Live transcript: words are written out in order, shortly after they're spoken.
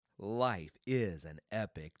Life is an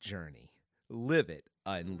epic journey. Live it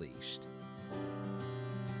unleashed.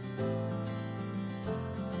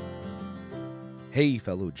 Hey,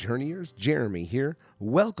 fellow journeyers, Jeremy here.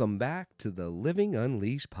 Welcome back to the Living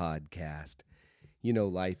Unleashed podcast. You know,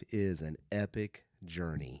 life is an epic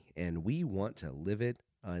journey, and we want to live it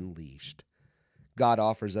unleashed. God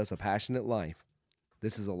offers us a passionate life.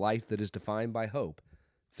 This is a life that is defined by hope,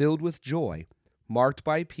 filled with joy, marked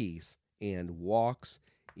by peace, and walks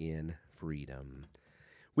in freedom.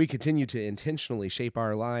 We continue to intentionally shape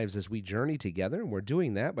our lives as we journey together, and we're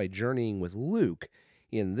doing that by journeying with Luke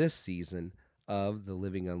in this season of the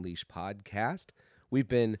Living Unleashed podcast. We've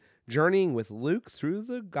been journeying with Luke through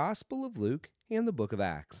the Gospel of Luke and the book of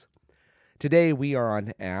Acts. Today we are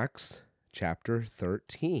on Acts chapter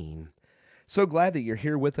 13. So glad that you're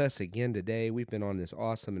here with us again today. We've been on this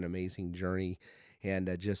awesome and amazing journey,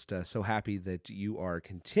 and just so happy that you are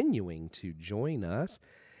continuing to join us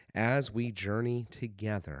as we journey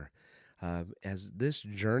together. As this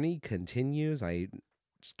journey continues, I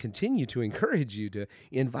continue to encourage you to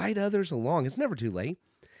invite others along. It's never too late.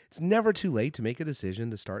 It's never too late to make a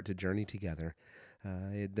decision to start to journey together.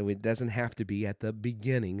 It doesn't have to be at the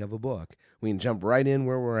beginning of a book. We can jump right in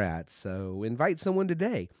where we're at. So invite someone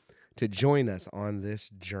today to join us on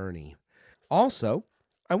this journey. Also,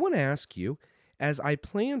 I want to ask you, as I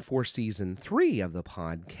plan for season 3 of the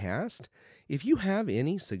podcast, if you have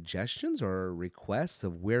any suggestions or requests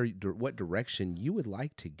of what direction you would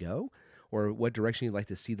like to go, or what direction you'd like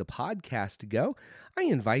to see the podcast go, I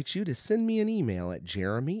invite you to send me an email at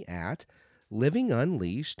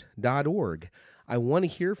jeremy@livingunleashed.org. I want to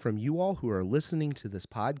hear from you all who are listening to this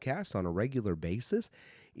podcast on a regular basis.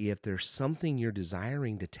 If there's something you're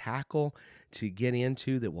desiring to tackle, to get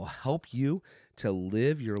into that will help you to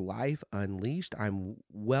live your life unleashed, I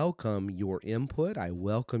welcome your input. I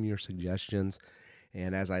welcome your suggestions.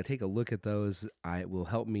 And as I take a look at those, it will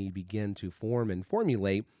help me begin to form and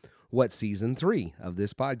formulate what season 3 of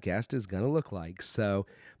this podcast is going to look like. So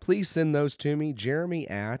please send those to me,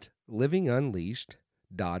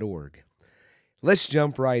 jeremy@livingunleashed.org. Let's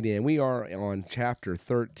jump right in. We are on chapter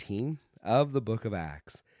 13 of the book of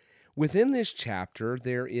Acts. Within this chapter,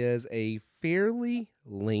 there is a fairly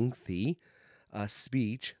lengthy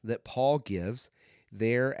speech that Paul gives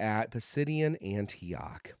there at Pisidian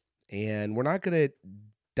Antioch. And we're not going to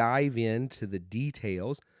dive into the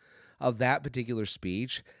details of that particular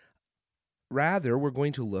speech. Rather, we're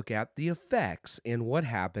going to look at the effects and what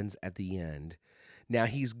happens at the end. Now,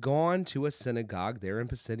 he's gone to a synagogue there in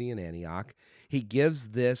Pisidian Antioch. He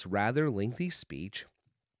gives this rather lengthy speech.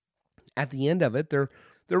 At the end of it, they're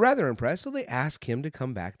rather impressed, so they ask him to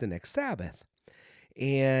come back the next Sabbath.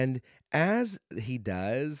 And as he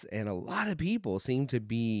does, and a lot of people seem to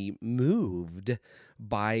be moved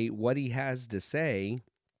by what he has to say,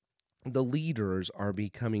 the leaders are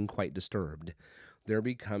becoming quite disturbed. They're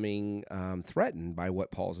becoming threatened by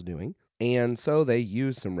what Paul's doing. And so they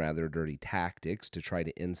use some rather dirty tactics to try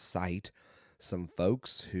to incite some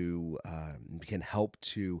folks who can help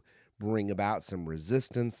to bring about some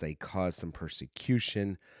resistance. They cause some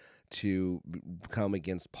persecution to come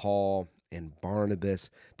against Paul and Barnabas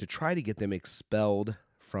to try to get them expelled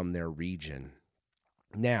from their region.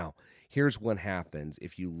 Now, here's what happens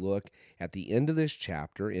if you look at the end of this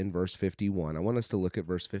chapter in verse 51. I want us to look at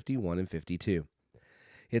verse 51 and 52.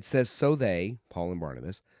 It says, so they, Paul and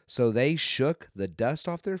Barnabas, so they shook the dust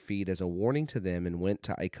off their feet as a warning to them and went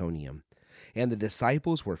to Iconium. And the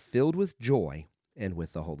disciples were filled with joy and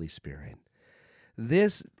with the Holy Spirit.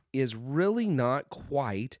 This is really not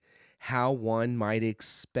quite how one might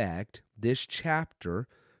expect this chapter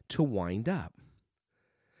to wind up.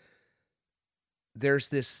 There's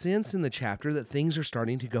this sense in the chapter that things are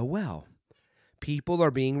starting to go well. People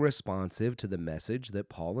are being responsive to the message that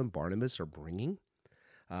Paul and Barnabas are bringing.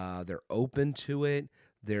 They're open to it.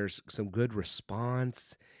 There's some good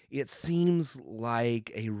response. It seems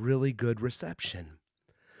like a really good reception.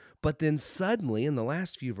 But then suddenly, in the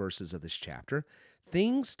last few verses of this chapter,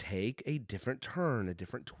 things take a different turn, a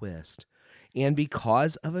different twist. And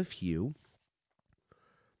because of a few,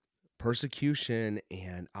 persecution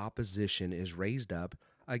and opposition is raised up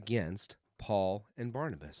against Paul and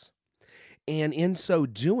Barnabas. And in so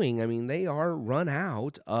doing, they are run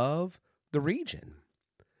out of the region.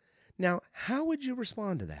 Now, how would you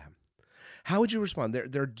respond to that? How would you respond?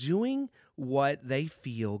 They're doing what they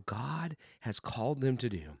feel God has called them to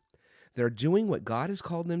do. They're doing what God has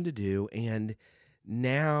called them to do, and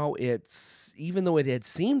now even though it had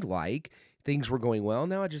seemed like things were going well,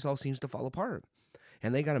 now it just all seems to fall apart.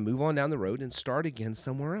 And they got to move on down the road and start again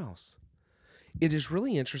somewhere else. It is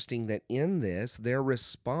really interesting that in this, their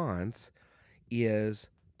response is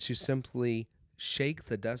to simply shake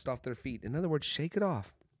the dust off their feet. In other words, shake it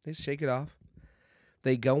off. They shake it off.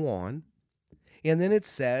 They go on. And then it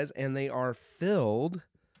says, and they are filled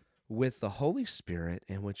with the Holy Spirit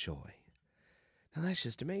and with joy. Now that's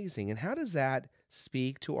just amazing. And how does that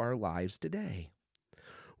speak to our lives today?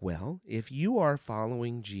 Well, if you are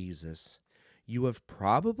following Jesus, you have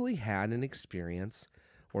probably had an experience,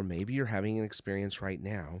 or maybe you're having an experience right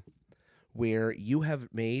now, where you have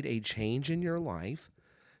made a change in your life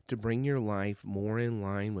to bring your life more in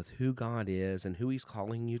line with who God is and who He's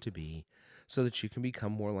calling you to be, so that you can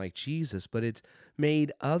become more like Jesus. But it's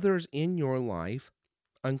made others in your life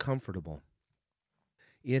uncomfortable.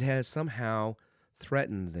 It has somehow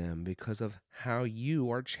threatened them because of how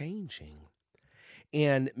you are changing.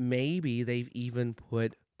 And maybe they've even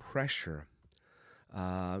put pressure,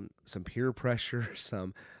 some peer pressure,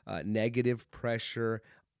 some negative pressure,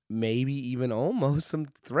 maybe even almost some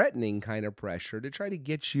threatening kind of pressure to try to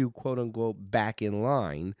get you, quote unquote, back in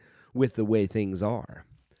line with the way things are.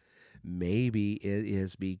 Maybe it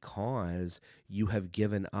is because you have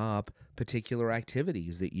given up particular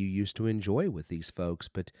activities that you used to enjoy with these folks,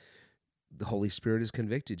 but the Holy Spirit has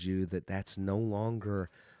convicted you that that's no longer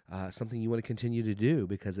something you want to continue to do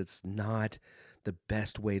because it's not the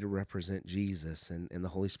best way to represent Jesus, and the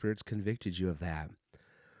Holy Spirit's convicted you of that.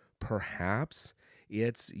 Perhaps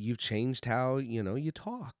it's you've changed how you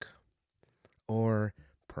talk, or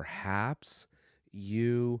perhaps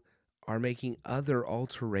you are making other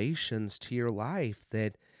alterations to your life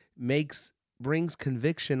that brings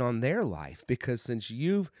conviction on their life, because since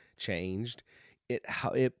you've changed,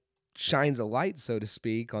 it shines a light, so to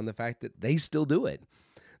speak, on the fact that they still do it,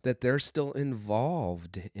 that they're still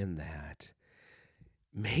involved in that.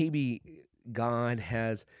 Maybe God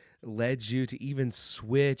has led you to even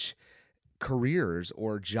switch careers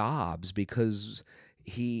or jobs because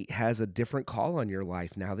He has a different call on your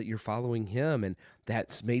life now that you're following Him, and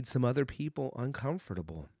that's made some other people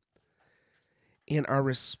uncomfortable. And our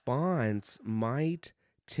response might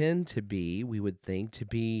tend to be, we would think, to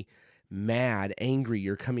be mad, angry.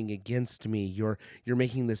 You're coming against me. You're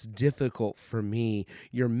making this difficult for me.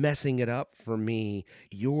 You're messing it up for me.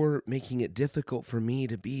 You're making it difficult for me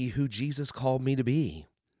to be who Jesus called me to be.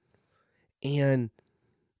 And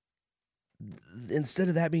instead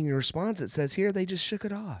of that being your response, it says here they just shook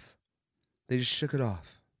it off. They just shook it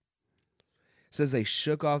off. It says they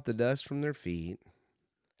shook off the dust from their feet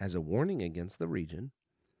as a warning against the region.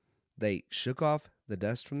 They shook off the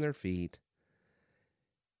dust from their feet,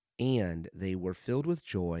 and they were filled with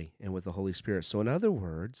joy and with the Holy Spirit. So in other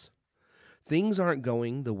words, things aren't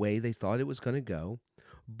going the way they thought it was going to go,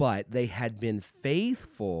 but they had been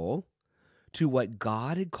faithful to what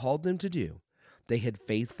God had called them to do. They had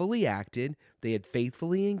faithfully acted. They had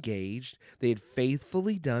faithfully engaged. They had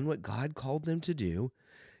faithfully done what God called them to do.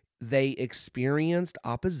 They experienced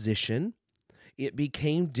opposition. It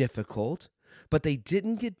became difficult, but they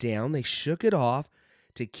didn't get down. They shook it off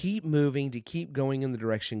to keep moving, to keep going in the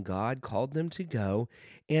direction God called them to go.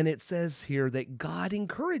 And it says here that God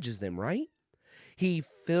encourages them, right? He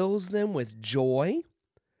fills them with joy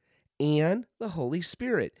and the Holy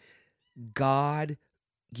Spirit. God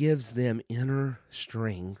gives them inner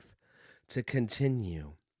strength to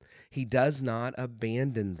continue. He does not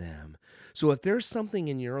abandon them. So if there's something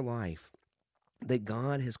in your life that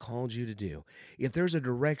God has called you to do, if there's a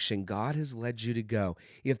direction God has led you to go,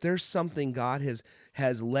 if there's something God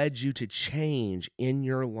has led you to change in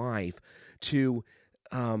your life, to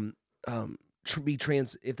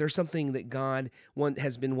if there's something that God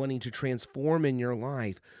has been wanting to transform in your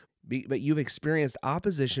life, but you've experienced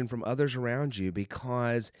opposition from others around you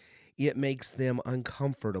because it makes them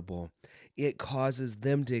uncomfortable. It causes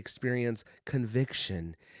them to experience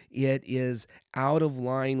conviction. It is out of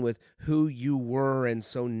line with who you were, and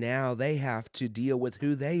so now they have to deal with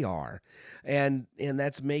who they are. And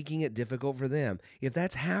that's making it difficult for them. If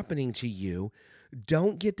that's happening to you,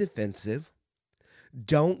 don't get defensive.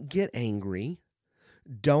 Don't get angry.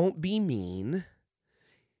 Don't be mean.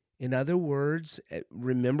 In other words,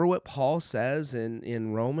 remember what Paul says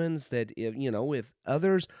in Romans, that if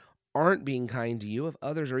others aren't being kind to you, if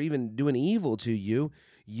others are even doing evil to you,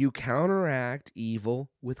 you counteract evil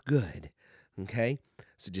with good. Okay?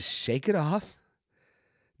 So just shake it off.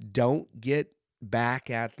 Don't get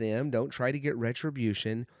back at them. Don't try to get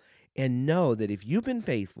retribution. And know that if you've been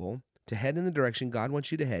faithful to head in the direction God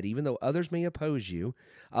wants you to head, even though others may oppose you,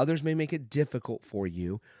 others may make it difficult for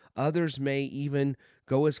you, others may even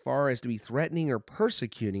go as far as to be threatening or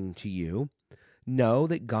persecuting to you, know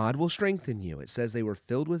that God will strengthen you. It says they were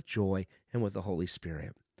filled with joy and with the Holy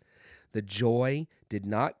Spirit. The joy did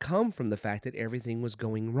not come from the fact that everything was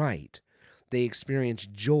going right. They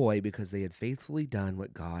experienced joy because they had faithfully done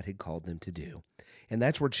what God had called them to do. And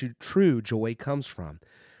that's where true joy comes from.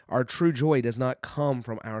 Our true joy does not come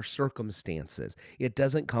from our circumstances. It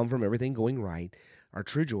doesn't come from everything going right. Our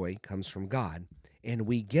true joy comes from God. And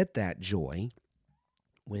we get that joy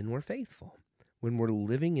when we're faithful, when we're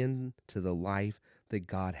living into the life that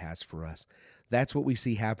God has for us. That's what we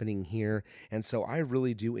see happening here. And so I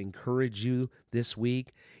really do encourage you this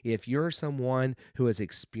week, if you're someone who has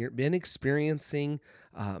been experiencing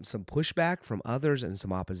some pushback from others and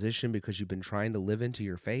some opposition because you've been trying to live into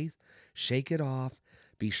your faith, shake it off,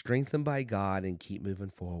 be strengthened by God, and keep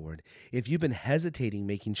moving forward. If you've been hesitating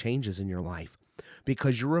making changes in your life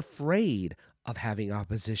because you're afraid of having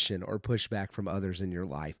opposition or pushback from others in your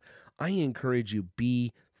life, I encourage you,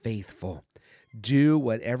 be faithful. Do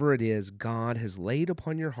whatever it is God has laid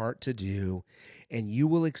upon your heart to do, and you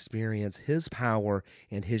will experience His power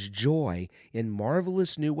and His joy in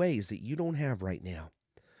marvelous new ways that you don't have right now.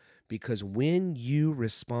 Because when you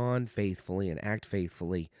respond faithfully and act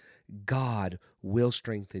faithfully, God will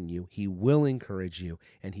strengthen you, He will encourage you,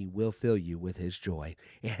 and He will fill you with His joy.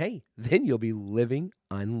 And hey, then you'll be living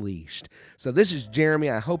unleashed. So this is Jeremy.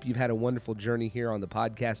 I hope you've had a wonderful journey here on the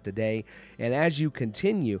podcast today. And as you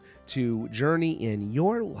continue to journey in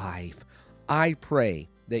your life, I pray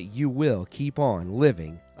that you will keep on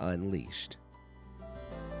living unleashed.